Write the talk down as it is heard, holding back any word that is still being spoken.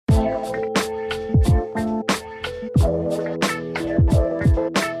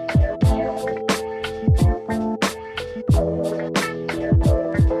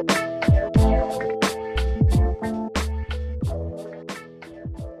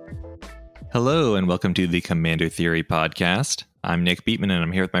Hello, and welcome to the Commander Theory podcast. I'm Nick Beatman, and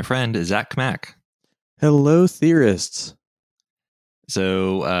I'm here with my friend, Zach Kmack. Hello, theorists.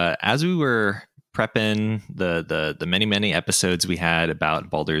 So, as we were prepping the many episodes we had about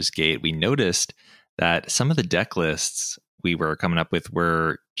Baldur's Gate, we noticed that some of the deck lists we were coming up with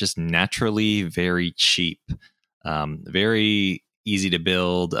were just naturally very cheap, very easy to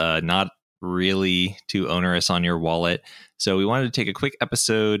build, not really too onerous on your wallet. So we wanted to take a quick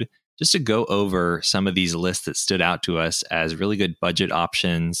episode just to go over some of these lists that stood out to us as really good budget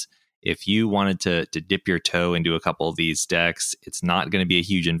options. If you wanted to dip your toe into a couple of these decks, it's not going to be a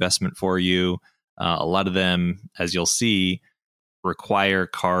huge investment for you. A lot of them, as you'll see, require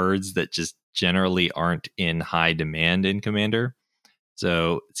cards that just generally aren't in high demand in Commander.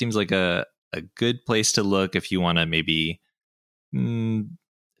 So it seems like a good place to look if you want to maybe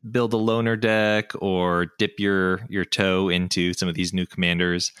build a loner deck or dip your toe into some of these new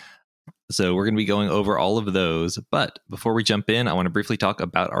commanders. So we're going to be going over all of those. But before we jump in, I want to briefly talk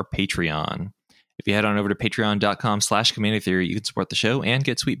about our Patreon. If you head on over to patreon.com/Commander Theory, you can support the show and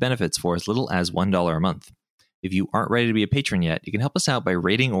get sweet benefits for as little as $1 a month. If you aren't ready to be a patron yet, you can help us out by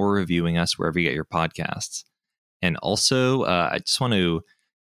rating or reviewing us wherever you get your podcasts. And also, I just want to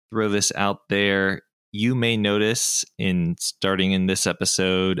throw this out there. You may notice starting in this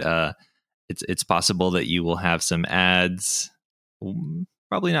episode, it's possible that you will have some ads.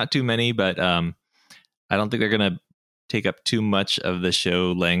 Probably not too many, but I don't think they're going to take up too much of the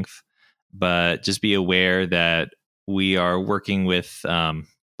show length. But just be aware that we are working with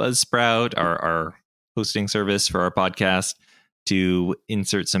Buzzsprout, our hosting service for our podcast, to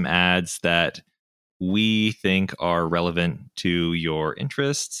insert some ads that we think are relevant to your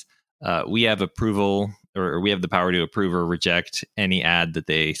interests. We have approval, or we have the power to approve or reject any ad that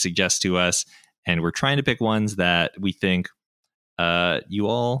they suggest to us. And we're trying to pick ones that we think you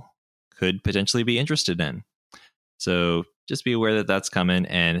all could potentially be interested in. So just be aware that that's coming.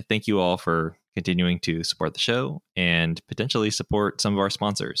 And thank you all for continuing to support the show and potentially support some of our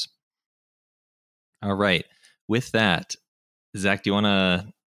sponsors. All right. With that, Zach, do you want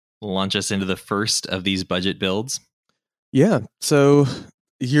to launch us into the first of these budget builds? Yeah. So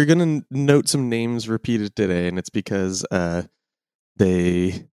you're going to note some names repeated today, and it's because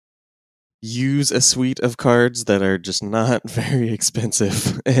they use a suite of cards that are just not very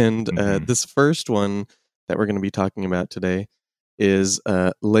expensive. And this first one that we're going to be talking about today is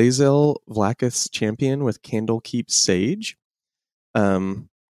Lae'zel Vlaakith's Champion with Candlekeep Sage.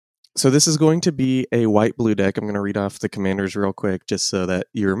 So this is going to be a white-blue deck. I'm going to read off the commanders real quick just so that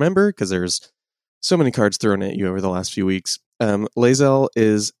you remember, because there's so many cards thrown at you over the last few weeks. Lae'zel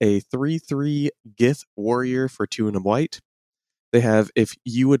is a 3/3 Gith warrior for 2 and a white. They have, if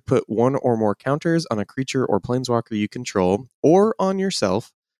you would put one or more counters on a creature or planeswalker you control, or on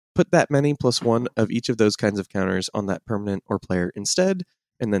yourself, put that many plus one of each of those kinds of counters on that permanent or player instead,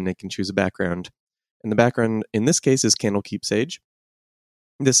 and then they can choose a background. And the background in this case is Candlekeep Sage.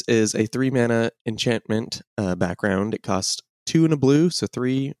 This is a 3-mana enchantment background. It costs 2 and a blue, so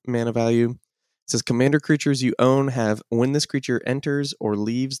 3 mana value. It says commander creatures you own have, when this creature enters or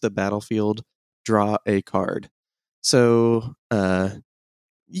leaves the battlefield, draw a card. So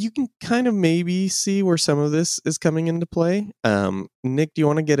you can kind of maybe see where some of this is coming into play. Nick, do you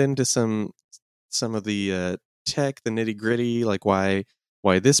want to get into some of the tech, the nitty gritty, like why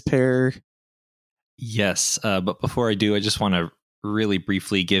this pair? Yes, but before I do, I just want to really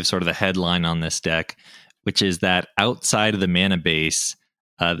briefly give sort of the headline on this deck, which is that outside of the mana base,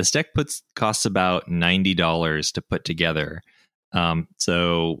 this deck costs about $90 to put together.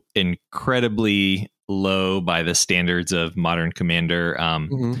 So incredibly low by the standards of modern Commander,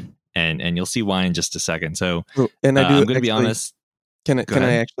 and you'll see why in just a second. So, and I'm going to be honest. Can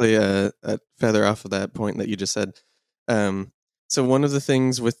I actually feather off of that point that you just said? So one of the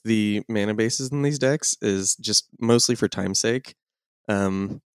things with the mana bases in these decks is just mostly for time's sake.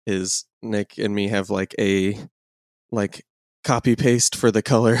 Is Nick and me have a copy paste for the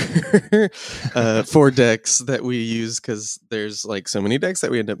color for decks that we use, because there's so many decks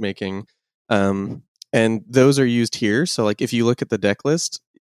that we end up making. And those are used here. So if you look at the deck list,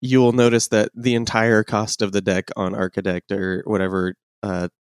 you will notice that the entire cost of the deck on Architect or whatever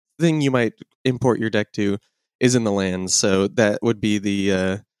thing you might import your deck to is in the lands. So that would be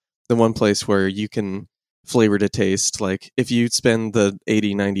the one place where you can flavor to taste. If you spend the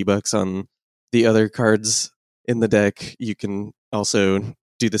 $80-$90 on the other cards in the deck, you can also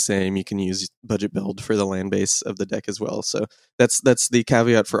do the same. You can use budget build for the land base of the deck as well. So that's the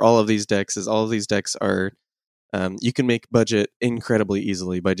caveat for all of these decks, is all of these decks are you can make budget incredibly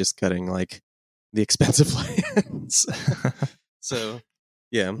easily by just cutting the expensive lands. So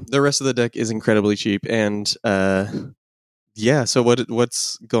Yeah, the rest of the deck is incredibly cheap, and yeah. So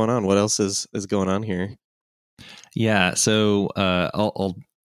what's going on? What else is going on here? Yeah, so I'll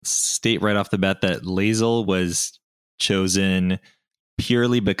state right off the bat that Lae'zel was chosen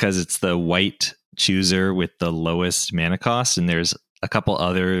purely because it's the white chooser with the lowest mana cost, and there's a couple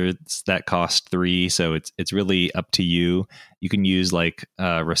others that cost 3, so it's really up to you. You can use like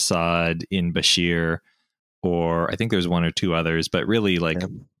Rasad in Bashir, or I think there's 1 or 2 others, but really like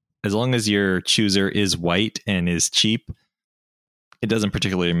as long as your chooser is white and is cheap, it doesn't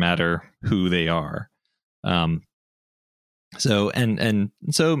particularly matter who they are. So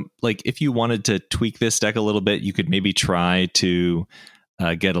like if you wanted to tweak this deck a little bit, you could maybe try to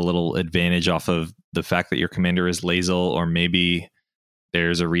get a little advantage off of the fact that your commander is Lae'zel, or maybe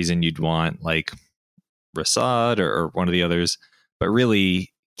there's a reason you'd want like Rasad or one of the others. But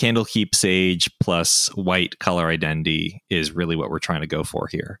really, Candlekeep Sage plus white color identity is really what we're trying to go for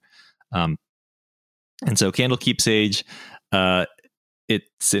here. And so Candlekeep Sage, it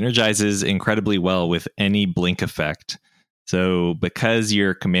synergizes incredibly well with any blink effect. So because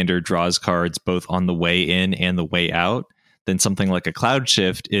your commander draws cards both on the way in and the way out, then something like a Cloud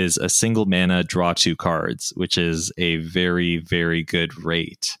Shift is a single mana draw 2 cards, which is a very, very good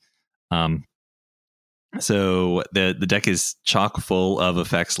rate. So the deck is chock full of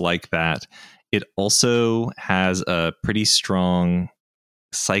effects like that. It also has a pretty strong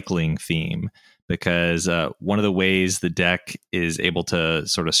cycling theme, because one of the ways the deck is able to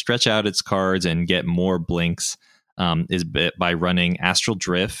sort of stretch out its cards and get more blinks is by running Astral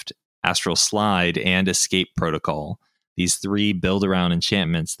Drift, Astral Slide, and Escape Protocol. These 3 build around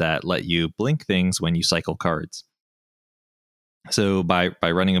enchantments that let you blink things when you cycle cards. So by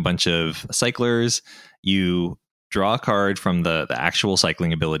running a bunch of cyclers, you draw a card from the actual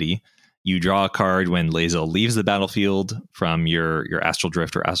cycling ability. You draw a card when Lae'zel leaves the battlefield from your Astral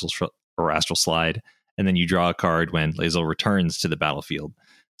Drift or Astral Slide, and then you draw a card when Lae'zel returns to the battlefield.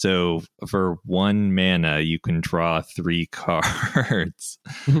 So for 1 mana, you can draw 3 cards.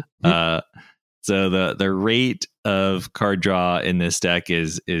 So the rate of card draw in this deck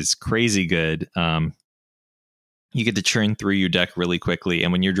is crazy good. You get to churn through your deck really quickly,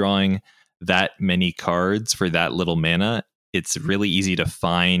 and when you're drawing that many cards for that little mana, it's really easy to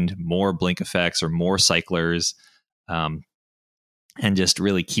find more blink effects or more cyclers, and just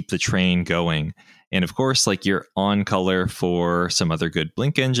really keep the train going. And of course, like you're on color for some other good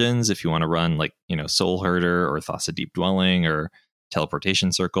blink engines if you want to run like, Soul Herder or Thassa Deep Dwelling or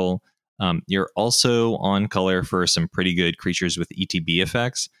Teleportation Circle. You're also on color for some pretty good creatures with ETB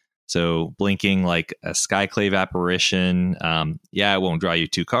effects. So blinking like a Skyclave Apparition, it won't draw you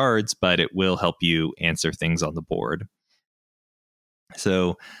 2 cards, but it will help you answer things on the board.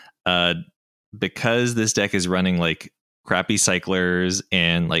 So because this deck is running like crappy cyclers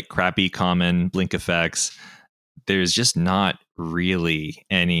and like crappy common blink effects, there's just not really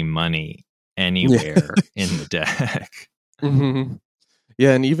any money anywhere in the deck. Mm-hmm.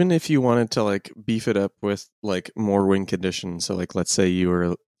 Yeah, and even if you wanted to like beef it up with like more win conditions, so like let's say you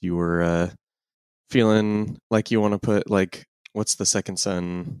were feeling like you want to put like what's the Second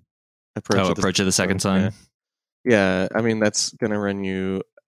Sun Approach of the Second Sun. Yeah, I mean that's gonna run you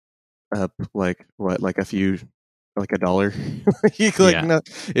up like what, like a few, like $1. No,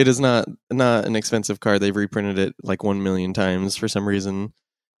 it is not an expensive card. They've reprinted it like 1 million times for some reason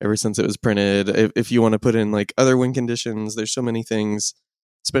ever since it was printed. If you want to put in like other win conditions, there's so many things,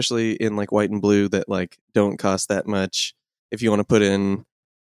 especially in like white and blue, that like don't cost that much. If you want to put in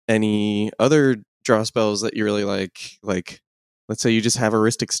any other draw spells that you really like let's say you just have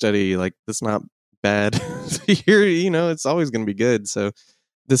Heuristic Study, like that's not bad. It's always going to be good. So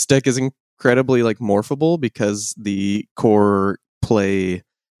this deck is incredibly like morphable because the core play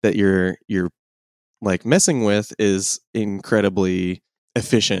that you're like messing with is incredibly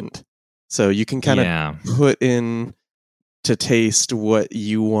efficient. So you can kind of put in to taste what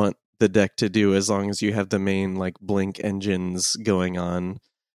you want the deck to do, as long as you have the main like blink engines going on.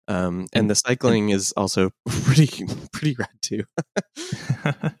 And the cycling is also pretty rad too.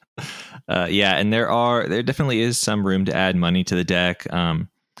 And there definitely is some room to add money to the deck.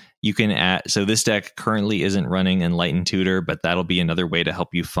 You can add, so this deck currently isn't running Enlightened Tutor, but that'll be another way to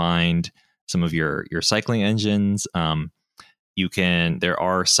help you find some of your cycling engines. There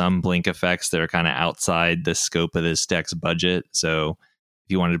are some blink effects that are kind of outside the scope of this deck's budget. So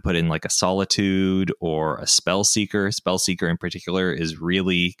if you wanted to put in like a Solitude or a Spellseeker in particular is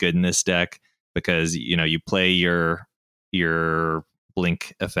really good in this deck, because you play your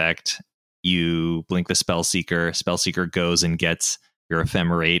blink effect, you blink the Spellseeker goes and gets your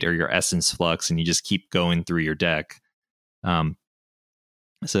Ephemerate or your Essence Flux, and you just keep going through your deck.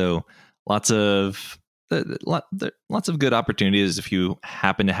 So lots of good opportunities if you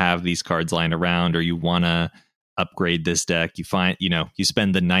happen to have these cards lying around, or you want to upgrade this deck. You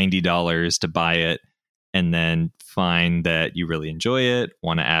spend the $90 to buy it, and then find that you really enjoy it,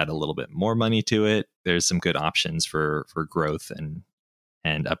 want to add a little bit more money to it. There's some good options for growth and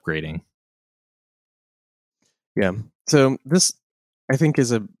upgrading. Yeah. So this, I think,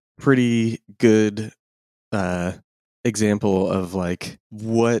 is a pretty good example of like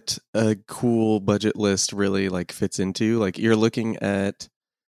what a cool budget list really like fits into. Like you're looking at,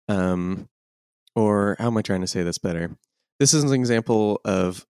 or how am I trying to say this better? This is an example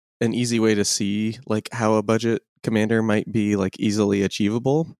of an easy way to see like how a budget commander might be like easily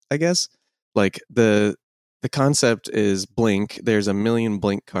achievable, I guess. Like the concept is Blink. There's a million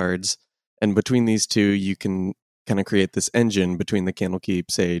Blink cards, and between these two, you can kind of create this engine between the Candlekeep,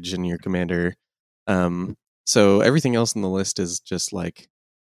 Sage, and your commander. So everything else in the list is just like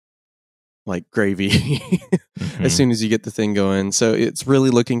gravy as soon as you get the thing going. So it's really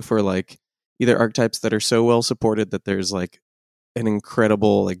looking for like either archetypes that are so well supported that there's like an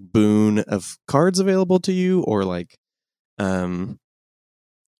incredible like boon of cards available to you, or like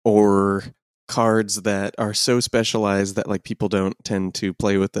or cards that are so specialized that like people don't tend to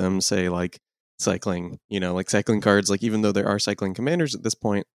play with them, say like cycling, like cycling cards, like even though there are cycling commanders at this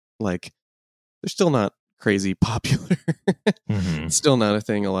point, like they're still not crazy popular. It's still not a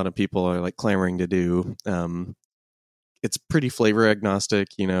thing a lot of people are like clamoring to do. It's pretty flavor agnostic,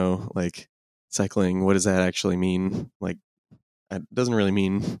 like cycling, what does that actually mean? Like it doesn't really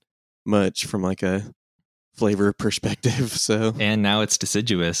mean much from like a flavor perspective. So and now it's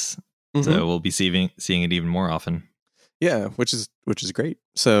deciduous, so we'll be seeing it even more often. Yeah, which is great.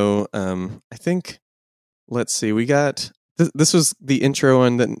 So I think, let's see, we got this was the intro,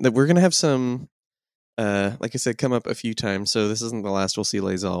 and that we're gonna have some like I said, come up a few times. So this isn't the last we'll see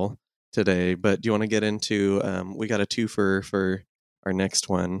Lae'zel today, but do you want to get into we got a twofer for our next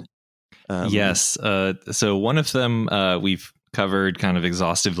one? Yes. So one of them we've covered kind of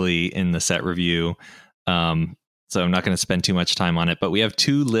exhaustively in the set review. So I'm not going to spend too much time on it, but we have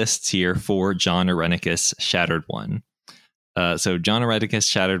two lists here for Jon Irenicus Shattered One. So Jon Irenicus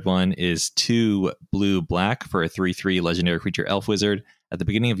Shattered One is 2 blue-black for a 3/3 legendary creature elf wizard. At the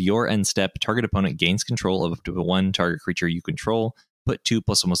beginning of your end step, target opponent gains control of up to one target creature you control. Put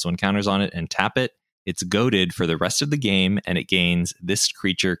 2+1/+1 counters on it and tap it. It's goaded for the rest of the game, and it gains this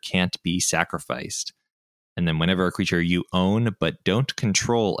creature can't be sacrificed. And then whenever a creature you own but don't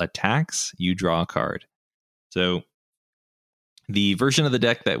control attacks, you draw a card. So the version of the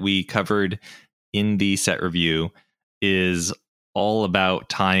deck that we covered in the set review is all about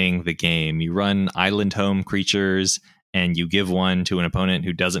tying the game. You run island home creatures, and you give one to an opponent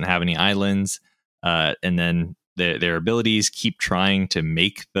who doesn't have any islands, and then their abilities keep trying to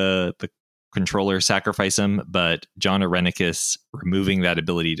make the controller sacrifice them, but Jon Irenicus removing that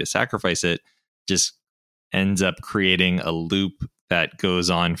ability to sacrifice it just ends up creating a loop that goes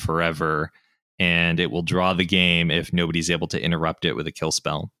on forever, and it will draw the game if nobody's able to interrupt it with a kill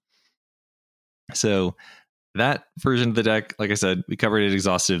spell. So that version of the deck, like I said, we covered it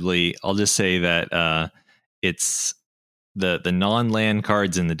exhaustively. I'll just say that it's the non-land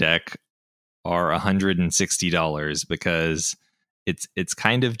cards in the deck are $160 because it's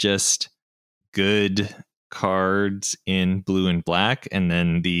kind of just good cards in blue and black, and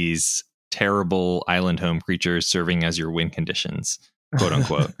then these terrible island home creatures serving as your win conditions, quote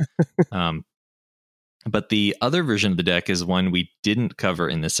unquote. But the other version of the deck is one we didn't cover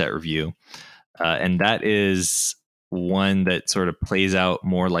in the set review, and that is one that sort of plays out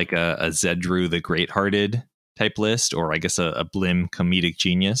more like a Zedru the Great-Hearted type list, or I guess a Blim Comedic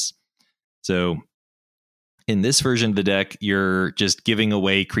Genius. So in this version of the deck, you're just giving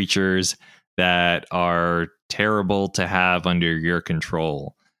away creatures that are terrible to have under your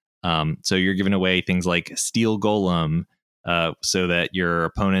control. So you're giving away things like Steel Golem, so that your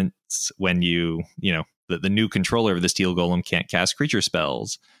opponents, when the new controller of the Steel Golem can't cast creature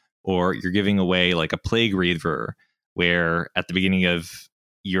spells. Or you're giving away like a Plague Reaver, where at the beginning of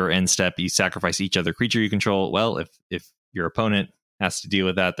your end step, you sacrifice each other creature you control. Well, if your opponent has to deal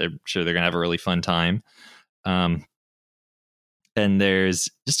with that, they're sure they're going to have a really fun time. And there's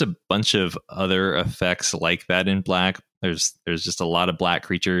just a bunch of other effects like that in black. There's just a lot of black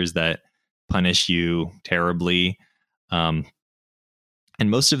creatures that punish you terribly. And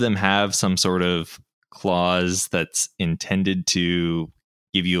most of them have some sort of clause that's intended to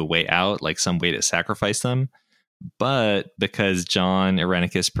give you a way out, like some way to sacrifice them. But because Jon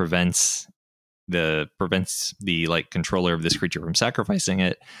Irenicus prevents the like controller of this creature from sacrificing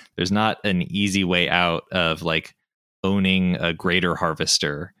it, there's not an easy way out of like, owning a greater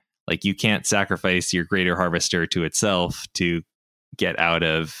harvester. Like you can't sacrifice your greater harvester to itself to get out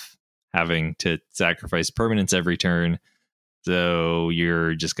of having to sacrifice permanence every turn. So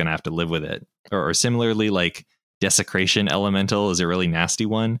you're just going to have to live with it. Or similarly, like Desecration Elemental is a really nasty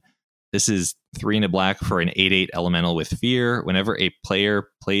one. This is 3 and a black for an 8/8 elemental with fear. Whenever a player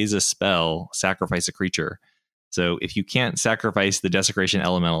plays a spell, sacrifice a creature. So if you can't sacrifice the Desecration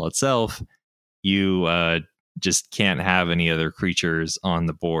Elemental itself, you just can't have any other creatures on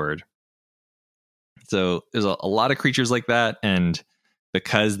the board. So there's a lot of creatures like that, and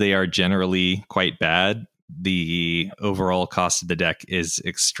because they are generally quite bad, the overall cost of the deck is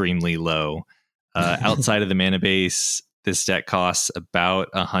extremely low. Outside of the mana base, this deck costs about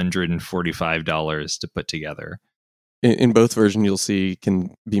 $145 to put together. In both versions, you'll see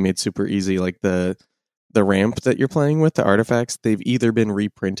can be made super easy. Like the ramp that you're playing with, the artifacts, they've either been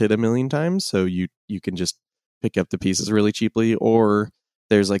reprinted a million times, so you can just pick up the pieces really cheaply, or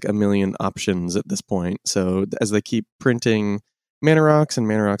there's like a million options at this point. So as they keep printing mana rocks and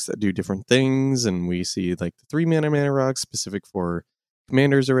mana rocks that do different things, and we see like the 3 mana rocks specific for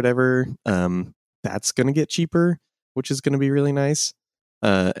commanders or whatever, that's going to get cheaper, which is going to be really nice.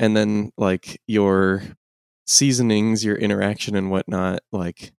 And then like your seasonings, your interaction and whatnot,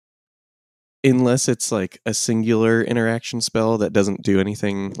 like unless it's like a singular interaction spell that doesn't do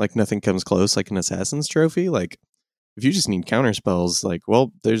anything, like nothing comes close, like an Assassin's Trophy, like if you just need counter spells, like,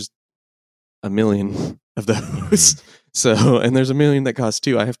 well, there's a million of those. So, and there's a million that cost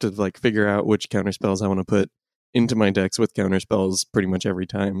 2. I have to like figure out which counter spells I want to put into my decks with counter spells pretty much every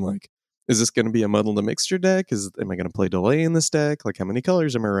time. Like, is this going to be a muddle the mixture deck? Am I going to play delay in this deck? Like, how many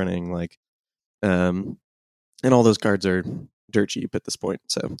colors am I running? Like, and all those cards are dirt cheap at this point.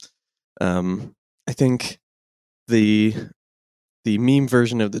 So, I think the meme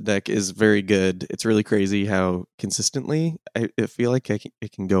version of the deck is very good. It's really crazy how consistently I feel like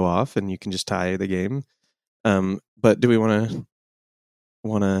it can go off and you can just tie the game. But do we want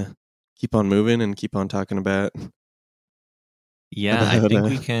to keep on moving and keep on talking about? Yeah, I think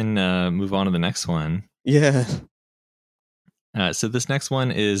we can move on to the next one. Yeah. So this next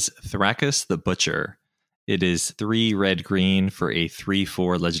one is Thrakus the Butcher. It is 3 red-green for a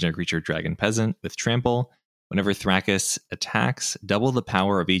 3/4 legendary creature dragon peasant with trample. Whenever Thrakus attacks, double the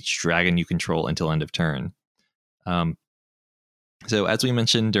power of each dragon you control until end of turn. So as we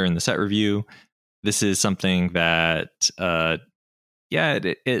mentioned during the set review, this is something that,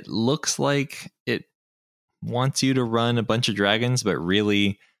 it looks like it wants you to run a bunch of dragons, but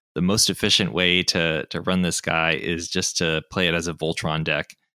really the most efficient way to run this guy is just to play it as a Voltron deck,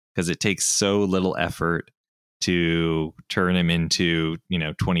 because it takes so little effort to turn him into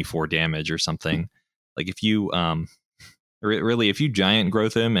 24 damage or something. Like if you if you giant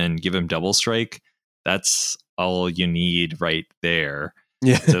growth him and give him double strike, that's all you need right there.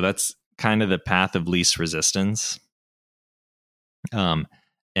 Yeah. So that's kind of the path of least resistance. And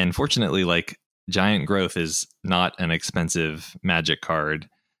fortunately, like giant growth is not an expensive Magic card.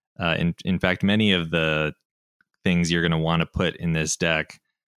 In fact, many of the things you're going to want to put in this deck,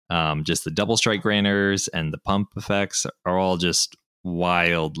 just the double strike granters and the pump effects are all just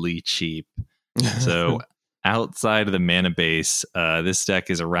wildly cheap. So outside of the mana base, this deck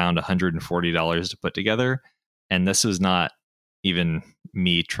is around $140 to put together. And this was not even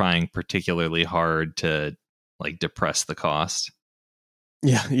me trying particularly hard to like depress the cost.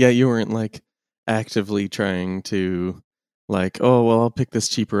 Yeah, you weren't like actively trying to like, oh, well, I'll pick this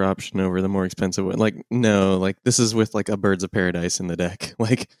cheaper option over the more expensive one. Like, no, like this is with like a Birds of Paradise in the deck.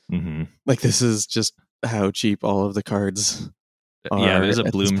 Like, like this is just how cheap all of the cards are. Yeah, there's a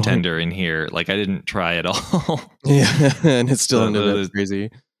Bloom Tender in here. Like, I didn't try at all. Yeah, and it still ended up crazy.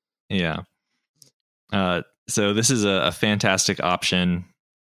 Yeah. So this is a fantastic option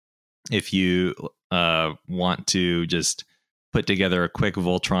if you want to just put together a quick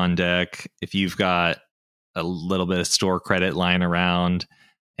Voltron deck. If you've got a little bit of store credit lying around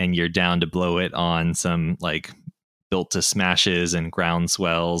and you're down to blow it on some like built to smashes and ground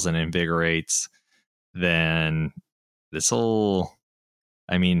swells and invigorates, then this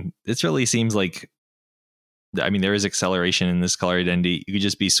really seems like, there is acceleration in this color identity. You could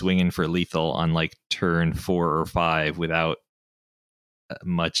just be swinging for lethal on like turn 4 or 5 without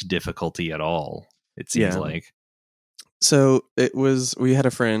much difficulty at all, it seems like. So we had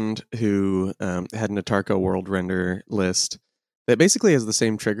a friend who had an Atarka World Render list that basically has the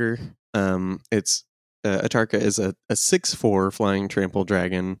same trigger. It's Atarka is a 6/4 flying trample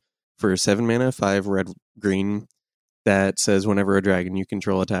dragon for 7 mana, 5 red-green, that says whenever a dragon you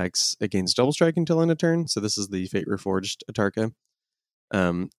control attacks against double strike until end of turn. So this is the Fate Reforged Atarka.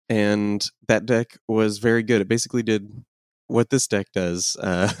 And that deck was very good. It basically did what this deck does.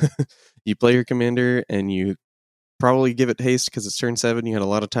 You play your commander and you probably give it haste because it's turn 7. You had a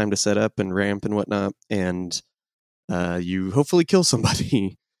lot of time to set up and ramp and whatnot, and you hopefully kill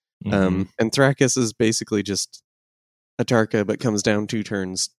somebody. Mm-hmm. And Thrakkus is basically just Atarka, but comes down 2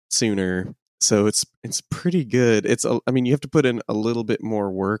 turns sooner. So it's pretty good. I mean, you have to put in a little bit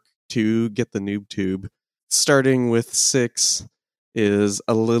more work to get the noob tube. Starting with 6 is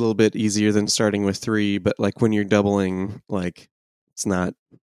a little bit easier than starting with 3, but like when you're doubling, like it's not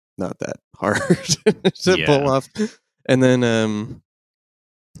that hard to pull off. And then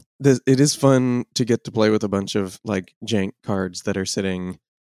it is fun to get to play with a bunch of like jank cards that are sitting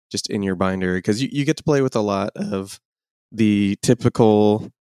just in your binder, because you get to play with a lot of the typical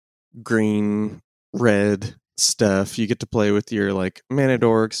green red stuff. You get to play with your like mana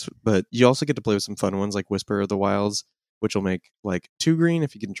dorks, but you also get to play with some fun ones like Whisper of the Wilds, which will make like 2 green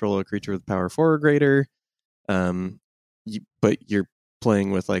if you control a creature with power 4 or greater. But you're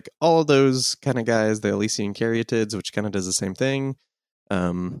playing with like all of those kind of guys, the Elysian Caryatids, which kind of does the same thing.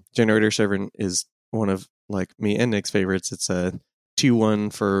 Generator Servant is one of like me and Nick's favorites. It's a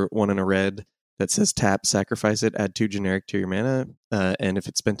 2/1 for 1 and a red that says tap, sacrifice it, add 2 generic to your mana, and if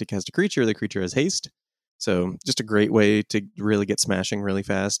it's spent to cast a creature, the creature has haste. So just a great way to really get smashing really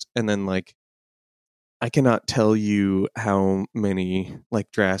fast. And then like I cannot tell you how many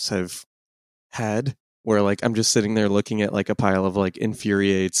like drafts I've had where like I'm just sitting there looking at like a pile of like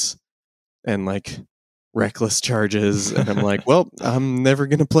Infuriates and like Reckless Charges, and I'm like, well, I'm never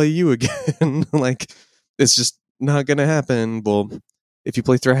gonna play you again. Like it's just not gonna happen. Well, if you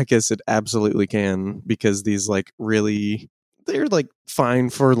play Thrakkus, it absolutely can, because these like they're like fine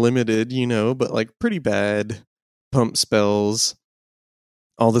for limited, but like pretty bad pump spells,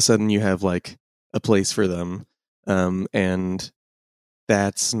 all of a sudden you have like a place for them. And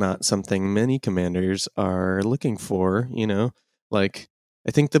that's not something many commanders are looking for, like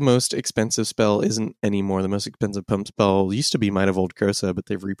I think the most expensive spell isn't anymore. The most expensive pump spell used to be Might of Old Krosa, but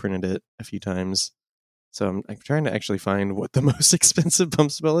they've reprinted it a few times. So I'm trying to actually find what the most expensive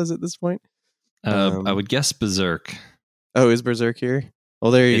pump spell is at this point. I would guess Berserk. Oh, is Berserk here?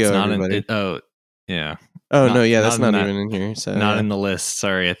 Well, there you go, everybody. Yeah. No, yeah, that's not even in here. So not in the list.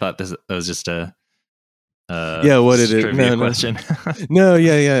 Sorry, I thought that was just a what it is? No question. No,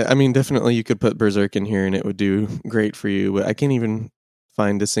 yeah. I mean, definitely you could put Berserk in here and it would do great for you. But I can't even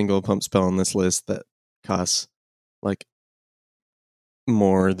find a single pump spell on this list that costs like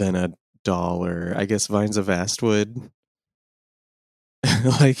more than $1. I guess Vines of Vastwood.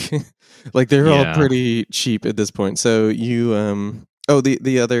 like they're all pretty cheap at this point. So you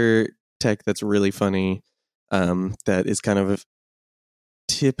the other tech that's really funny, that is kind of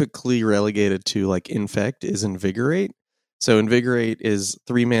typically relegated to like Infect, is Invigorate. So Invigorate is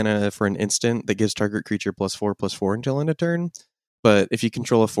 3 mana for an instant that gives target creature +4/+4 until end of turn. But if you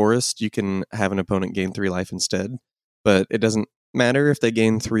control a forest, you can have an opponent gain 3 life instead. But it doesn't matter if they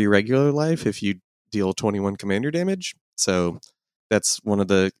gain 3 regular life if you deal 21 commander damage. So that's one of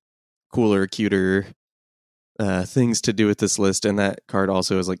the cooler, cuter things to do with this list. And that card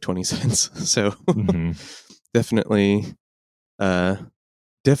also is like 20 cents. So definitely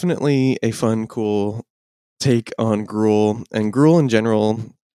a fun, cool take on Gruul. And Gruul in general,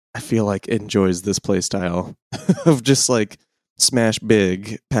 I feel like enjoys this playstyle of just like smash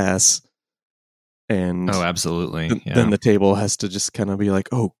big, pass, and absolutely. Then the table has to just kind of be like,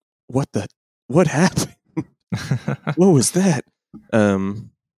 oh, what happened? What was that?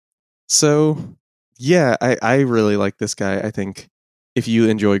 So yeah, I really like this guy. I think if you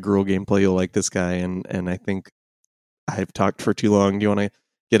enjoy Gruul gameplay, you'll like this guy, and I think I've talked for too long. Do you want to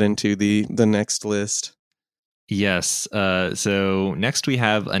get into the next list? Yes. So next we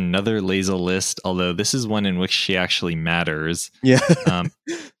have another Lae'zel list, although this is one in which she actually matters. Yeah.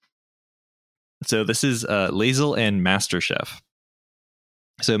 So this is Lae'zel and MasterChef.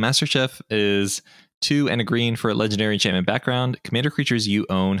 So MasterChef is 2 and a green for a legendary enchantment background. Commander creatures you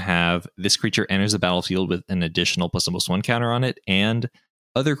own have this creature enters the battlefield with an additional +1/+1 counter on it, and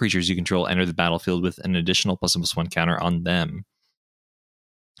other creatures you control enter the battlefield with an additional +1/+1 counter on them.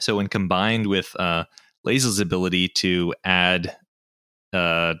 So when combined with Lae'zel's ability to add,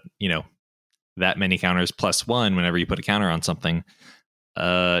 that many counters +1 whenever you put a counter on something,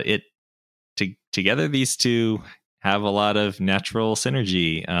 together these two have a lot of natural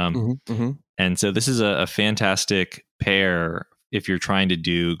synergy. And so this is a fantastic pair if you're trying to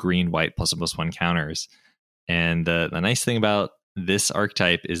do green-white +1/+1 counters. And the nice thing about this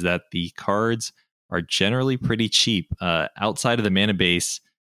archetype is that the cards are generally pretty cheap. Outside of the mana base,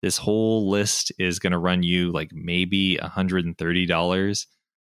 this whole list is going to run you like maybe $130.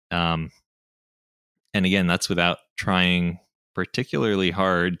 And again, that's without trying particularly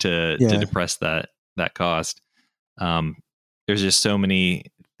hard to depress that cost. There's just so many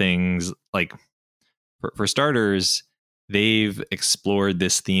things. Like for starters, they've explored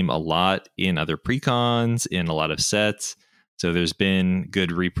this theme a lot in other precons, in a lot of sets. So there's been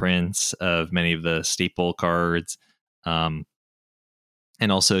good reprints of many of the staple cards. And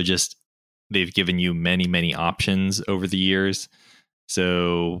also just they've given you many options over the years.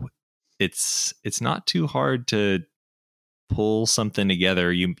 So it's not too hard to pull something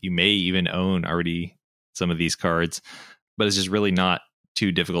together. You may even own already some of these cards, but it's just really not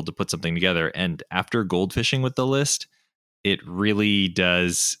too difficult to put something together. And after goldfishing with the list, it really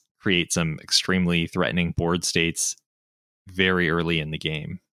does create some extremely threatening board states very early in the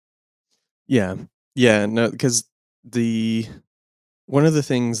game. Yeah. No, because one of the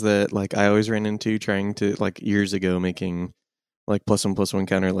things that like I always ran into trying to like years ago making like +1/+1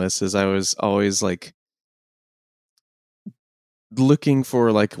 counter lists is I was always like looking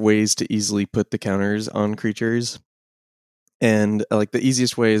for like ways to easily put the counters on creatures. And like the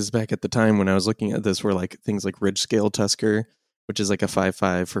easiest ways back at the time when I was looking at this were like things like Ridgescale Tusker, which is like a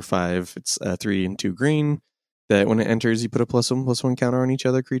 5/5 for 5. It's 3 and 2 green. That when it enters, you put a +1/+1 counter on each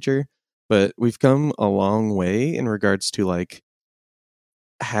other creature. But we've come a long way in regards to like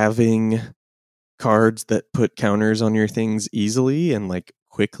having cards that put counters on your things easily and like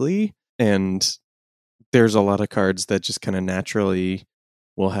quickly. And there's a lot of cards that just kind of naturally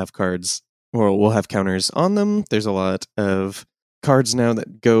will have cards or will have counters on them. There's a lot of cards now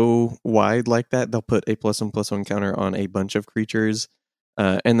that go wide like that. They'll put a +1/+1 counter on a bunch of creatures.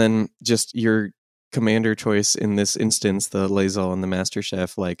 And then just your commander choice in this instance, the Lae'zel and the Master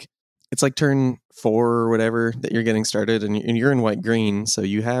Chef, like it's like turn 4 or whatever that you're getting started, and you're in white green, so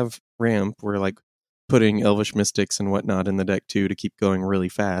you have ramp. We're like putting Elvish Mystics and whatnot in the deck too to keep going really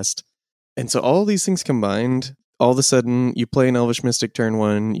fast. And so all these things combined, all of a sudden you play an Elvish Mystic turn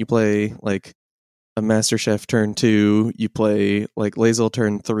 1, you play like a Master Chef turn 2, you play like Lae'zel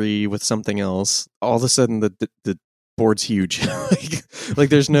turn 3 with something else. All of a sudden the board's huge. like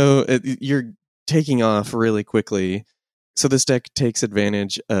there's no, you're taking off really quickly. So this deck takes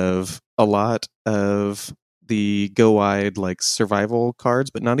advantage of a lot of the go wide like survival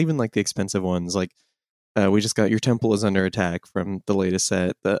cards, but not even like the expensive ones. Like we just got Your Temple is Under Attack from the latest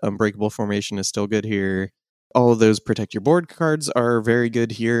set. The Unbreakable Formation is still good here. All of those protect your board cards are very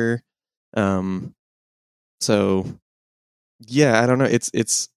good here. So yeah, I don't know.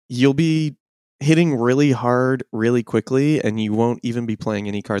 It's you'll be hitting really hard really quickly, and you won't even be playing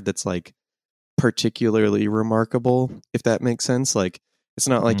any card that's like particularly remarkable, if that makes sense. Like it's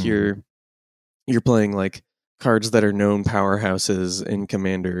not like you're playing like cards that are known powerhouses in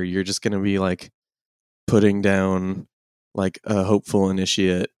Commander. You're just going to be like putting down like a Hopeful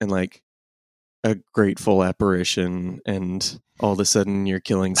Initiate and like a Grateful Apparition, and all of a sudden you're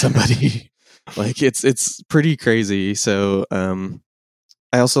killing somebody. Like it's pretty crazy. So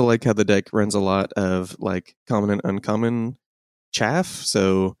I also like how the deck runs a lot of like common and uncommon chaff.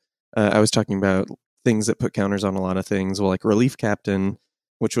 So I was talking about things that put counters on a lot of things. Well, like Relief Captain,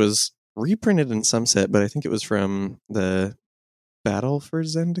 which was reprinted in some set, but I think it was from the Battle for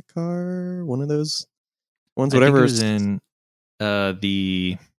Zendikar, one of those ones. Whatever. I think it was in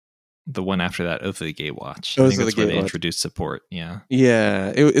the one after that, Oath of the Gatewatch. I think that's where they introduced support. Yeah.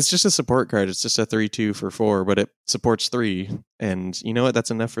 It's just a support card. It's just a 3/2 for 4, but it supports 3. And you know what?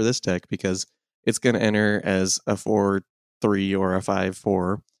 That's enough for this deck because it's going to enter as a 4/3 or a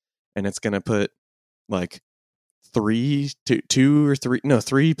 5/4, and it's going to put like 3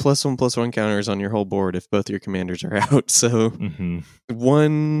 +1/+1 counters on your whole board if both your commanders are out. So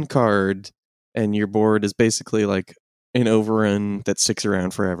one card and your board is basically like an overrun that sticks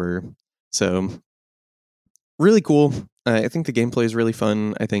around forever. So really cool. I think the gameplay is really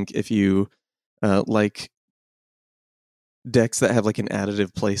fun. I think if you like decks that have like an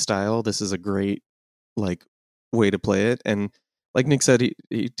additive play style, this is a great like way to play it. And like Nick said,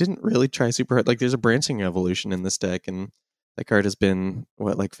 he didn't really try super hard. Like there's a Branching Evolution in this deck, and that card has been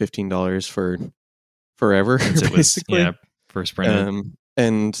like $15 for forever, basically. First printed.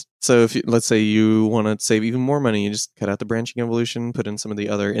 And so if let's say you want to save even more money, you just cut out the Branching Evolution, put in some of the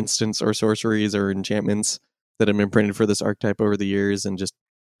other instants or sorceries or enchantments that have been printed for this archetype over the years, and just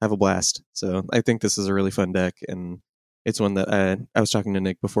have a blast. So I think this is a really fun deck, and it's one that I was talking to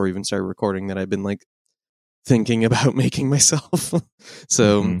Nick before we even started recording that I've been like thinking about making myself.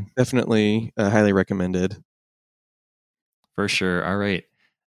 So definitely highly recommended. For sure. All right.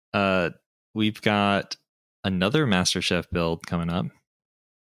 We've got another Master Chef build coming up.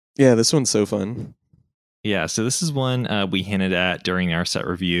 Yeah, this one's so fun. Yeah, so this is one we hinted at during our set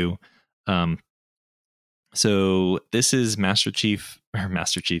review. Um, so this is Master Chief, or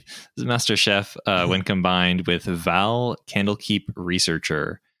Master Chief. This is Master Chef when combined with Val Candlekeep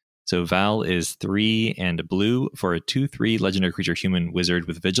Researcher. So Val is 3 and a blue for a 2/3 legendary creature human wizard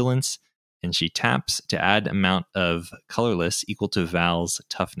with vigilance, and she taps to add amount of colorless equal to Val's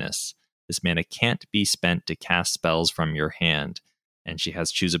toughness. This mana can't be spent to cast spells from your hand, and she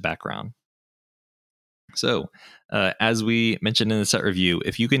has choose a background. So, as we mentioned in the set review,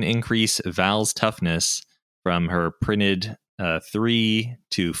 if you can increase Val's toughness from her printed 3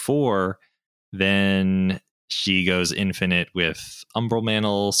 to 4, then she goes infinite with Umbral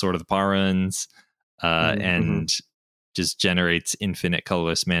Mantle, Sword of the Parans, and just generates infinite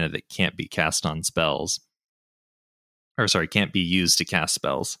colorless mana that can't be cast on spells. Or, sorry, can't be used to cast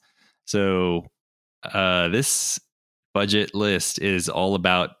spells. So, this budget list is all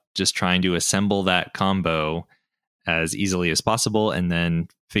about just trying to assemble that combo as easily as possible and then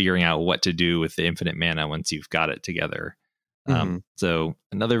figuring out what to do with the infinite mana once you've got it together. So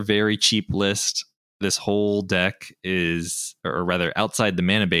another very cheap list. This whole deck is, or rather outside the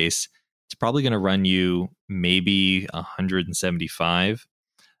mana base, it's probably going to run you maybe 175.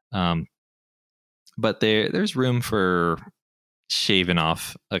 But there's room for shaving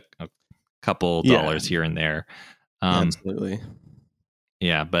off a couple dollars here and there. Absolutely.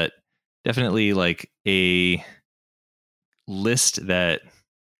 Yeah, but definitely like a list that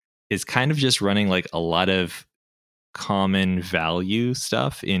is kind of just running like a lot of common value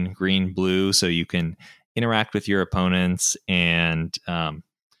stuff in green blue, so you can interact with your opponents and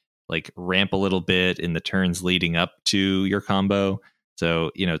like ramp a little bit in the turns leading up to your combo.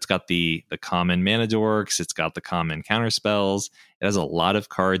 So, it's got the common mana dorks, it's got the common counter spells. It has a lot of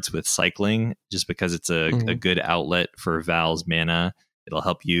cards with cycling just because it's a good outlet for Val's mana. It'll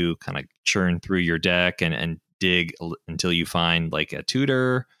help you kind of churn through your deck and dig until you find like a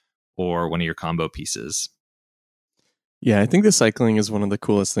tutor or one of your combo pieces. Yeah, I think the cycling is one of the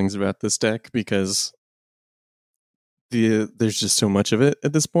coolest things about this deck because there's just so much of it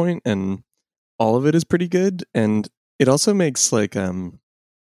at this point, and all of it is pretty good. And it also makes like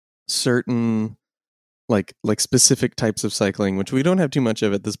certain like specific types of cycling, which we don't have too much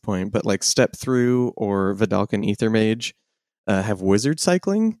of at this point, but like Step Through or Vidalcan Ether Mage have wizard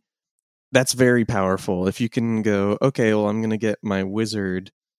cycling. That's very powerful. If you can go, okay, well, I'm going to get my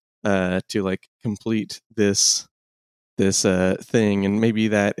wizard to like complete this thing, and maybe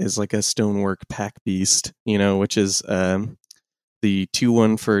that is like a Stonework Pack Beast, which is the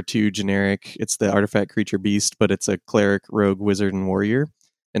 2/1 for 2 generic. It's the artifact creature beast, but it's a cleric, rogue, wizard, and warrior,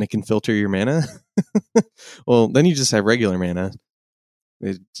 and it can filter your mana. Well, then you just have regular mana.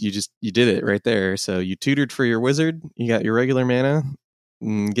 You did it right there. So you tutored for your wizard, you got your regular mana,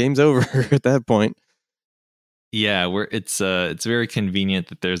 game's over at that point. Yeah, it's very convenient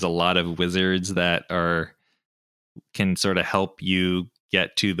that there's a lot of wizards that can sort of help you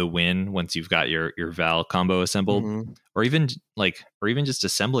get to the win once you've got your Val combo assembled, or even just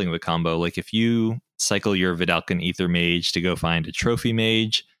assembling the combo. Like if you cycle your Vidalcan Ether Mage to go find a Trophy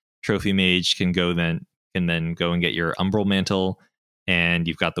Mage can then go and get your Umbral Mantle, and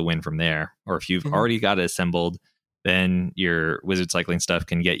you've got the win from there. Or if you've already got it assembled, then your wizard cycling stuff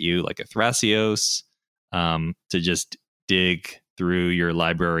can get you like a Thrasios to just dig through your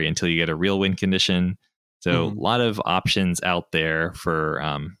library until you get a real win condition. So a lot of options out there for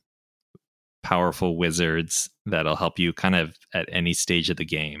powerful wizards that'll help you kind of at any stage of the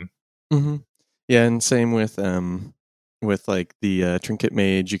game. Yeah, and same with like the Trinket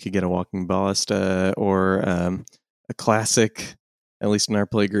Mage. You could get a Walking Ballista or a classic, at least in our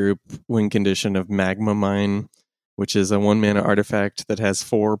play group, win condition of Magma Mine, which is a 1-mana artifact that has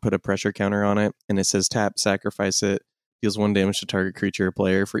 4, put a pressure counter on it, and it says tap, sacrifice it, deals 1 damage to target creature or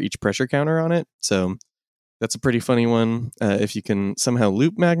player for each pressure counter on it. So that's a pretty funny one. If you can somehow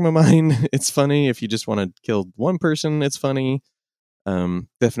loop Magma Mine, it's funny. If you just want to kill one person, it's funny.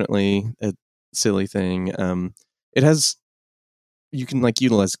 Definitely a silly thing. It has, you can like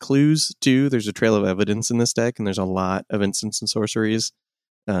utilize clues too. There's a trail of evidence in this deck, and there's a lot of instants and sorceries.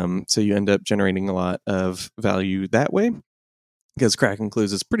 So you end up generating a lot of value that way. Because Kraken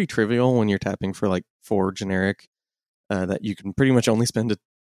Clues is pretty trivial when you're tapping for like 4 generic that you can pretty much only spend to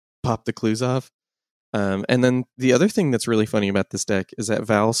pop the clues off. And then the other thing that's really funny about this deck is that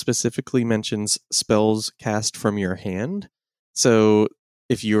Val specifically mentions spells cast from your hand. So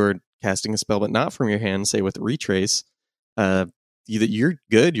if you're casting a spell but not from your hand, say with Retrace, you're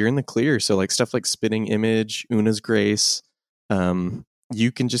good. You're in the clear. So like stuff like Spitting Image, Una's Grace,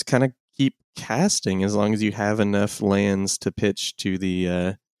 you can just kind of keep casting as long as you have enough lands to pitch to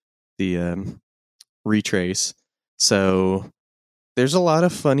the the retrace. So there's a lot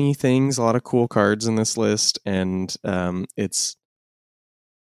of funny things, a lot of cool cards in this list, and it's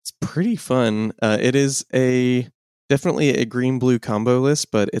pretty fun. It is definitely a green blue combo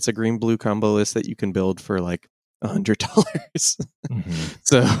list, but it's a green blue combo list that you can build for like $100. Mm-hmm.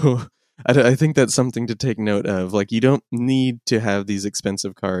 So I think that's something to take note of. Like, you don't need to have these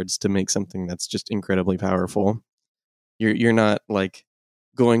expensive cards to make something that's just incredibly powerful. You're not like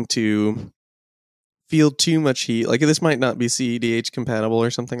going to feel too much heat. Like, this might not be CEDH compatible or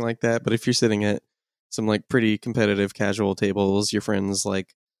something like that, but if you're sitting at some like pretty competitive casual tables, your friends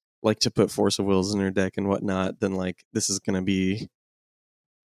like to put Force of Wills in their deck and whatnot, then like this is going to be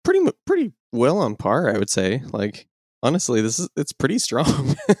pretty well on par, I would say. Like, honestly, it's pretty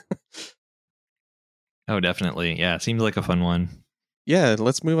strong. Oh, definitely. Yeah, seems like a fun one. Yeah,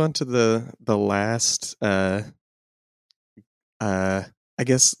 let's move on to the last I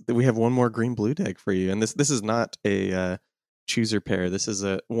guess we have one more green blue deck for you, and this is not a chooser pair. This is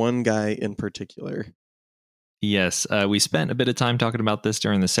a one guy in particular. Yes, we spent a bit of time talking about this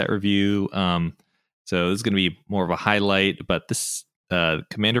during the set review. So this is going to be more of a highlight, but this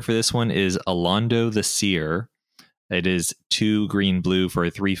commander for this one is Alondo the Seer. It is 2 green blue for a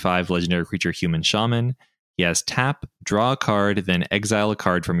 3/5 legendary creature human shaman. He has tap, draw a card, then exile a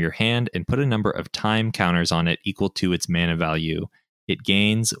card from your hand and put a number of time counters on it equal to its mana value. It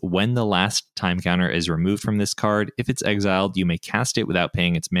gains when the last time counter is removed from this card. If it's exiled, you may cast it without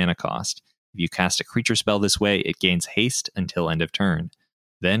paying its mana cost. If you cast a creature spell this way, it gains haste until end of turn.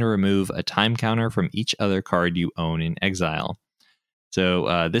 Then remove a time counter from each other card you own in exile.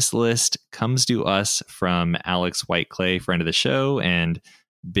 So this list comes to us from Alex Whiteclay, friend of the show and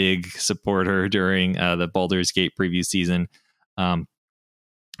big supporter during the Baldur's Gate preview season.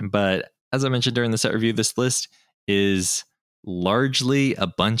 But as I mentioned during the set review, this list is largely a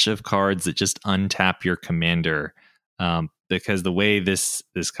bunch of cards that just untap your commander. Because the way this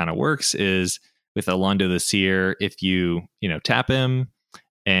kind of works is with Alondo the Seer, if you tap him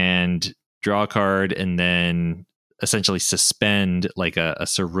and draw a card and then essentially suspend like a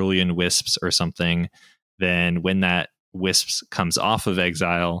Cerulean Wisps or something, then when that Wisps comes off of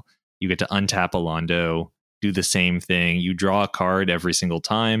exile, you get to untap Alondo, do the same thing. You draw a card every single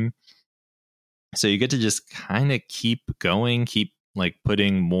time. So you get to just kind of keep going, keep like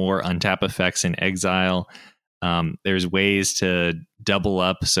putting more untap effects in exile. There's ways to double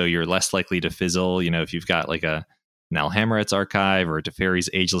up so you're less likely to fizzle. If you've got like a Nalhammeret's Archive or Teferi's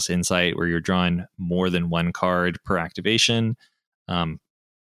Ageless Insight where you're drawing more than one card per activation,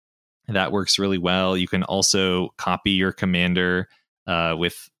 that works really well. You can also copy your commander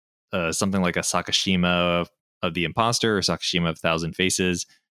with something like a Sakashima of the Imposter or Sakashima of Thousand Faces.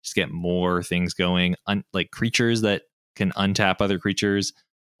 Just get more things going. Like creatures that can untap other creatures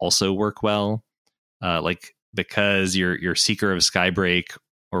also work well. Like because your Seeker of Skybreak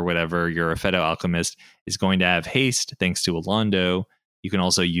or whatever, your Aphedo Alchemist is going to have haste thanks to Alondo. You can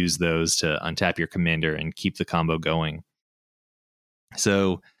also use those to untap your commander and keep the combo going.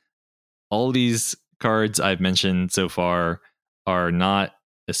 So all these cards I've mentioned so far are not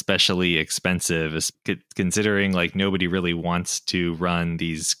especially expensive, considering like nobody really wants to run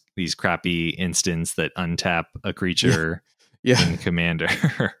these crappy instants that untap a creature in commander.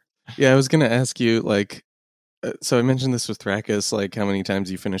 Yeah, I was gonna ask you, like, so I mentioned this with Thrakkus, like how many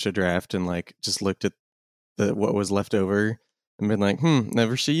times you finish a draft and like just looked at what was left over and been like,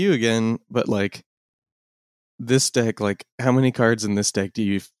 never see you again. But like this deck, like how many cards in this deck do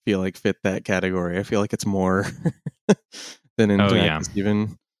you feel like fit that category? I feel like it's more than in Thrakkus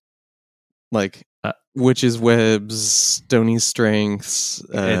even. Like Witch's Webs, Stony Strengths.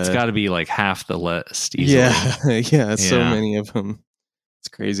 It's got to be like half the list easily. Yeah, so many of them. It's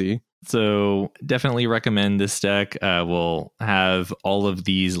crazy. So definitely recommend this deck. We'll have all of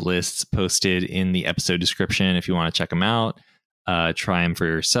these lists posted in the episode description if you want to check them out. Try them for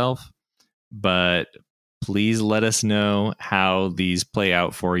yourself. But please let us know how these play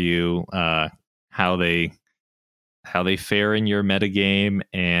out for you, how they fare in your metagame,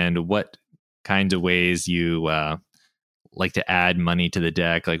 and what kinds of ways you like to add money to the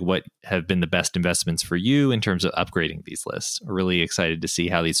deck, like what have been the best investments for you in terms of upgrading these lists. We're really excited to see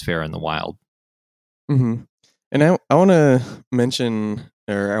how these fare in the wild. Mm-hmm. And I want to mention,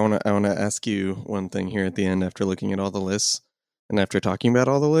 or I want to ask you one thing here at the end after looking at all the lists and after talking about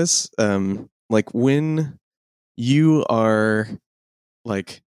all the lists. Like when you are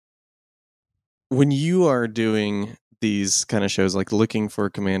doing these kind of shows, like looking for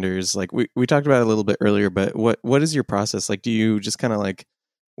commanders, like we talked about it a little bit earlier, but what is your process? Like, do you just kind of like,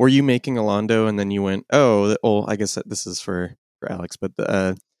 were you making Alondo and then you went, I guess that this is for Alex, but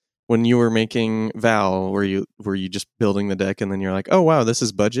when you were making Val, were you just building the deck and then you're like, oh wow, this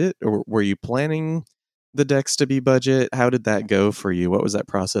is budget, or were you planning the decks to be budget? How did that go for you? What was that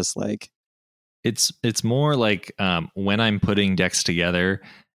process like? It's more like when I'm putting decks together,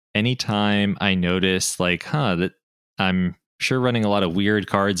 anytime I notice like, that I'm sure running a lot of weird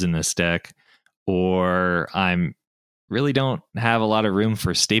cards in this deck, or I'm really don't have a lot of room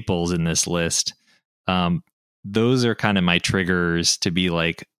for staples in this list. Those are kind of my triggers to be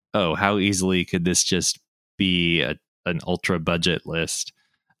like, oh, how easily could this just be an ultra budget list?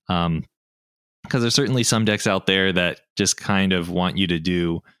 Because there's certainly some decks out there that just kind of want you to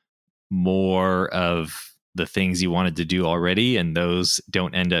do more of the things you wanted to do already, and those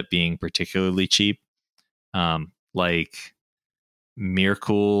don't end up being particularly cheap. Like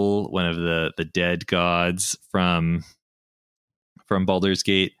Mirkul, one of the dead gods from Baldur's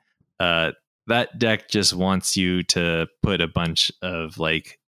Gate. That deck just wants you to put a bunch of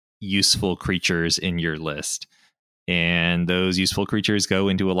like useful creatures in your list, and those useful creatures go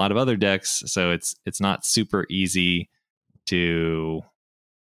into a lot of other decks, so it's not super easy to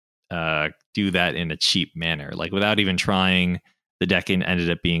do that in a cheap manner. Like without even trying, the deck ended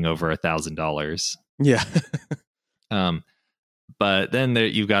up being over $1,000. Yeah. But then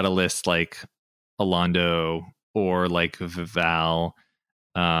you've got a list like Alondo or like Val.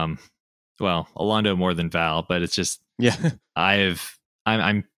 Well, Alondo more than Val, but it's just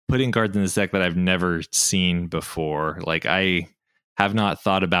I'm putting cards in this deck that I've never seen before. Like I have not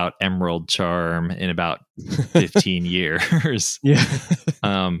thought about Emerald Charm in about 15 years. Yeah.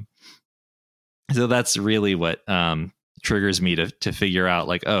 So that's really what triggers me to figure out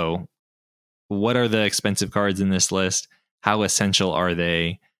like, oh, what are the expensive cards in this list? How essential are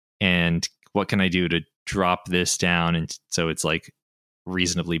they? And what can I do to drop this down? And so it's like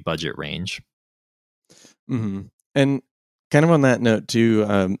reasonably budget range. Mm-hmm. And kind of on that note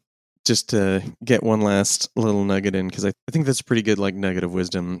too, just to get one last little nugget in, because I think that's a pretty good like nugget of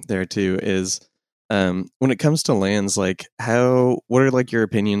wisdom there too, is when it comes to lands, like what are like your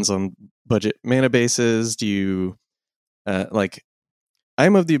opinions on budget mana bases? Do you like,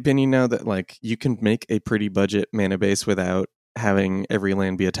 I'm of the opinion now that like you can make a pretty budget mana base without having every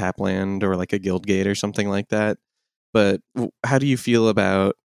land be a tap land or like a guild gate or something like that. But how do you feel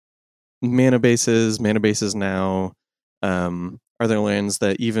about mana bases now? Are there lands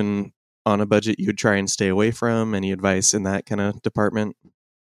that even on a budget you would try and stay away from? Any advice in that kind of department?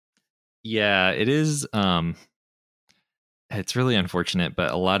 Yeah, it is. It's really unfortunate,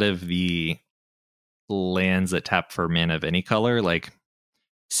 but a lot of the lands that tap for mana of any color, like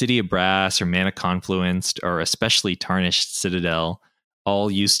City of Brass or Mana Confluenced, or especially Tarnished Citadel,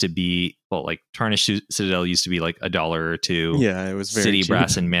 all used to be, well, like Tarnished Citadel used to be like $1 or $2. Yeah, it was very City cheap.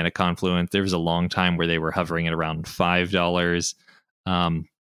 Brass and Mana Confluence, there was a long time where they were hovering at around $5.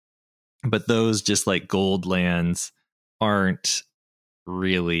 But those just like gold lands aren't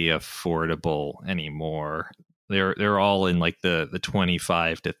really affordable anymore. They're all in like the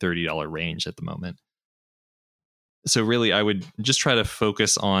 $25 to $30 range at the moment. So really, I would just try to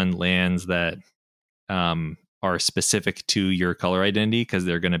focus on lands that are specific to your color identity, because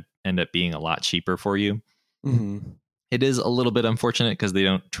they're going to end up being a lot cheaper for you. Mm-hmm. It is a little bit unfortunate because they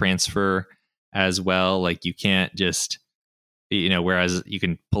don't transfer as well. Like you can't just, whereas you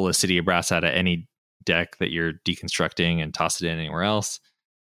can pull a City of Brass out of any deck that you're deconstructing and toss it in anywhere else.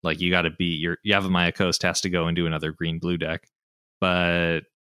 Like you got to be Yavimaya Coast has to go and do another green-blue deck. But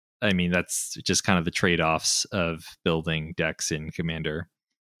I mean, that's just kind of the trade-offs of building decks in Commander.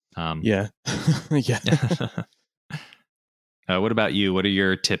 Yeah. Yeah. What about you? What are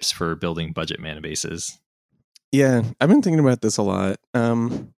your tips for building budget mana bases? Yeah, I've been thinking about this a lot.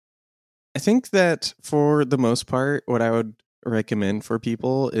 I think that for the most part, what I would recommend for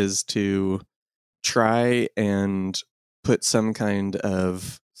people is to try and put some kind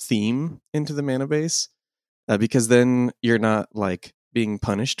of theme into the mana base, because then you're not like being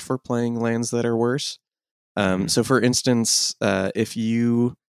punished for playing lands that are worse. So for instance, if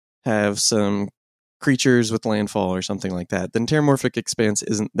you have some creatures with landfall or something like that, then Terramorphic Expanse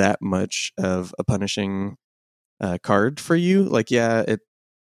isn't that much of a punishing card for you. Like, yeah, it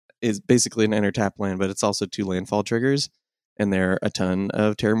is basically an enter tap land, but it's also 2 landfall triggers, and there are a ton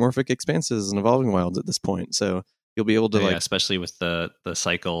of Terramorphic Expanses and Evolving Wilds at this point. So you'll be able to especially with the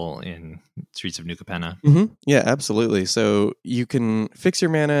cycle in Streets of New Capenna. Mm-hmm. Yeah, absolutely. So you can fix your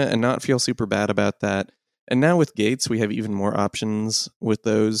mana and not feel super bad about that. And now with gates, we have even more options with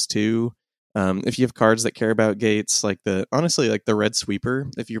those too. If you have cards that care about gates, like the Red Sweeper,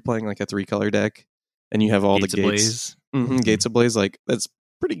 if you're playing like a 3-color deck and you have all Gates the gates, Ablaze. Gates Ablaze, like that's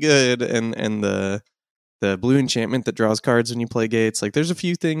pretty good. And the the blue enchantment that draws cards when you play Gates. Like, there's a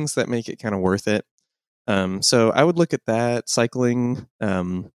few things that make it kind of worth it. So I would look at that. Cycling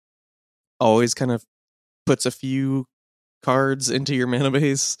always kind of puts a few cards into your mana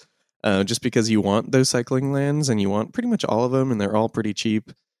base, just because you want those cycling lands and you want pretty much all of them, and they're all pretty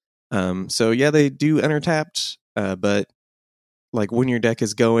cheap. So yeah, they do enter tapped, but like when your deck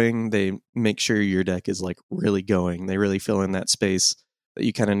is going, they make sure your deck is like really going. They really fill in that space that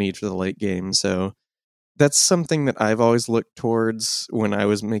you kind of need for the late game. So that's something that I've always looked towards when I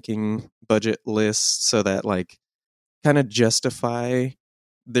was making budget lists, so that like kind of justify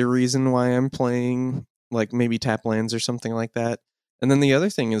the reason why I'm playing like maybe tap lands or something like that. And then the other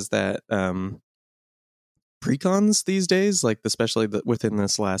thing is that precons these days, like especially within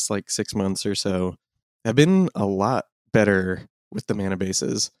this last like 6 months or so, have been a lot better with the mana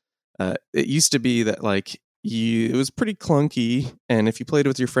bases. It used to be that like it was pretty clunky, and if you played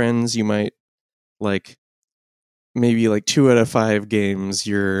with your friends, you might like maybe like 2 out of 5 games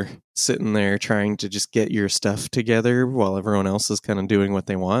you're sitting there trying to just get your stuff together while everyone else is kind of doing what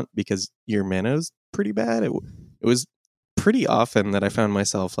they want because your mana is pretty bad. It was pretty often that I found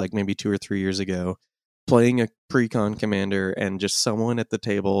myself like maybe 2 or 3 years ago playing a precon commander and just someone at the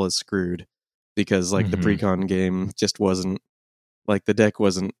table is screwed because like the precon game just wasn't like the deck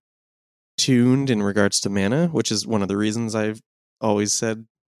wasn't tuned in regards to mana, which is one of the reasons I've always said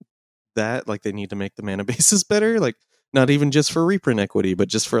that like they need to make the mana bases better, like not even just for reprint equity, but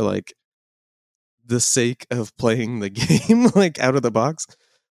just for like the sake of playing the game like out of the box.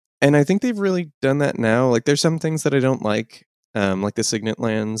 And I think they've really done that now. Like there's some things that I don't like the Signet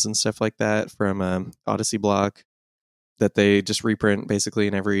lands and stuff like that from Odyssey block that they just reprint basically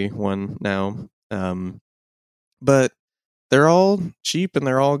in every one now. But they're all cheap and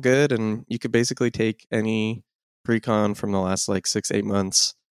they're all good, and you could basically take any precon from the last like 6-8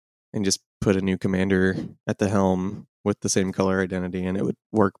 months and just put a new commander at the helm with the same color identity, and it would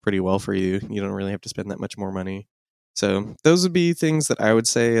work pretty well for you. You don't really have to spend that much more money. So those would be things that I would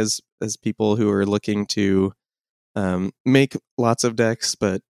say as people who are looking to make lots of decks,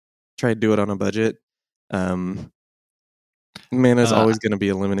 but try to do it on a budget. Mana is always going to be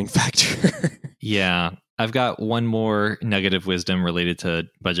a limiting factor. Yeah. I've got one more nugget of wisdom related to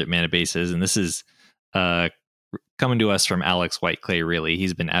budget mana bases, and this is coming to us from Alex Whiteclay, really.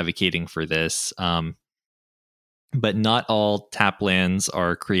 He's been advocating for this. But not all tap lands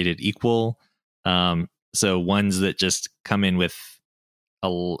are created equal. So ones that just come in with,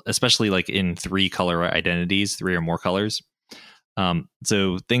 especially like in 3 color identities, 3 or more colors.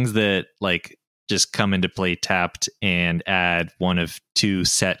 So things that like just come into play tapped and add 1 of 2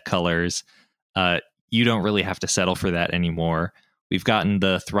 set colors, you don't really have to settle for that anymore. We've gotten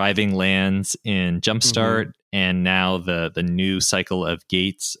the thriving lands in Jumpstart, and now the new cycle of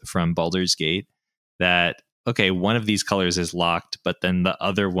gates from Baldur's Gate that, okay, one of these colors is locked, but then the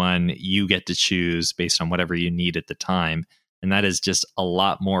other one you get to choose based on whatever you need at the time. And that is just a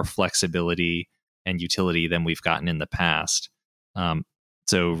lot more flexibility and utility than we've gotten in the past.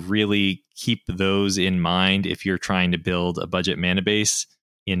 So really keep those in mind if you're trying to build a budget mana base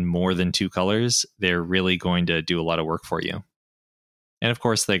in more than 2 colors. They're really going to do a lot of work for you. And of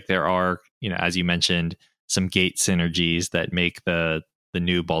course, like there are, as you mentioned, some gate synergies that make the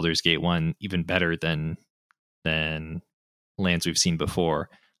new Baldur's Gate one even better than lands we've seen before.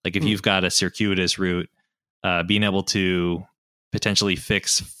 Like if you've got a circuitous route, being able to potentially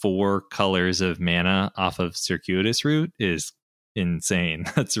fix 4 colors of mana off of circuitous route is insane.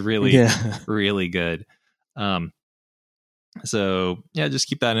 That's really, really good. So yeah, just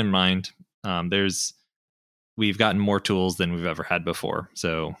keep that in mind. We've gotten more tools than we've ever had before.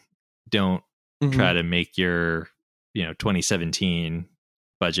 So don't try to make your, 2017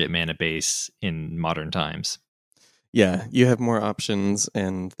 budget mana base in modern times. Yeah, you have more options,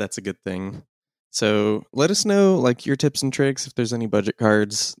 and that's a good thing. So let us know like your tips and tricks if there's any budget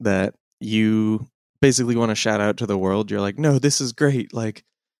cards that you basically want to shout out to the world. You're like, no, this is great. Like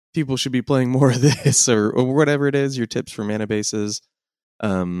people should be playing more of this, or whatever it is, your tips for mana bases.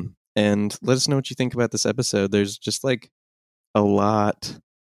 And let us know what you think about this episode. There's just like a lot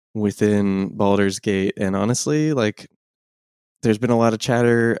within Baldur's Gate, and honestly, like there's been a lot of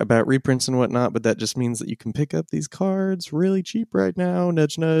chatter about reprints and whatnot, but that just means that you can pick up these cards really cheap right now.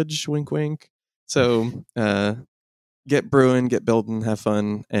 Nudge, nudge, wink, wink. So get brewing, get building, have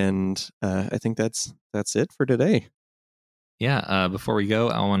fun, and I think that's it for today. Yeah, before we go,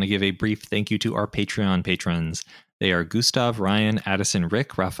 I want to give a brief thank you to our Patreon patrons. They are Gustav, Ryan, Addison,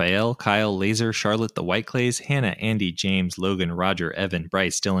 Rick, Raphael, Kyle, Laser, Charlotte, the Whiteclays, Hannah, Andy, James, Logan, Roger, Evan,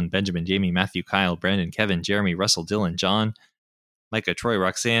 Bryce, Dylan, Benjamin, Jamie, Matthew, Kyle, Brandon, Kevin, Jeremy, Russell, Dylan, John, Micah, Troy,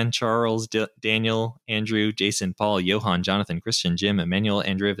 Roxanne, Charles, Daniel, Andrew, Jason, Paul, Johan, Jonathan, Christian, Jim, Emmanuel,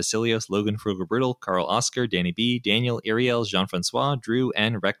 Andrea, Vasilios, Logan, Frugal Brutal, Carl, Oscar, Danny B, Daniel, Ariel, Jean-Francois, Drew,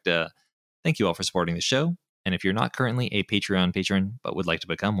 and Recta. Thank you all for supporting the show. And if you're not currently a Patreon patron but would like to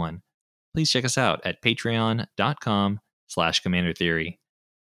become one, please check us out at patreon.com/Commander Theory.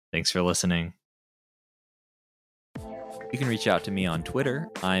 Thanks for listening. You can reach out to me on Twitter.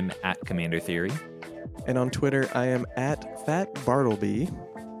 I'm at Commander Theory. And on Twitter, I am at Fat Bartleby.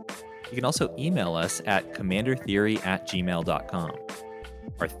 You can also email us at commandertheory@gmail.com.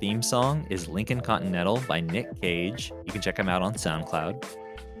 Our theme song is Lincoln Continental by Nick Cage. You can check him out on SoundCloud.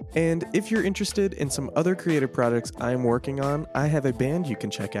 And if you're interested in some other creative projects I'm working on, I have a band you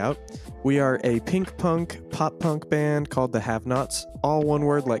can check out. We are a pink punk, pop punk band called the Have-Nots, all one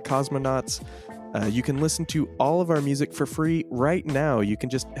word like cosmonauts. You can listen to all of our music for free right now. You can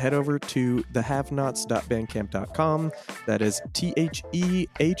just head over to thehavenots.bandcamp.com. That is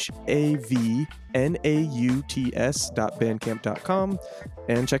TheHeavNauts.bandcamp.com.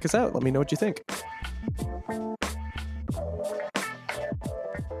 And check us out. Let me know what you think.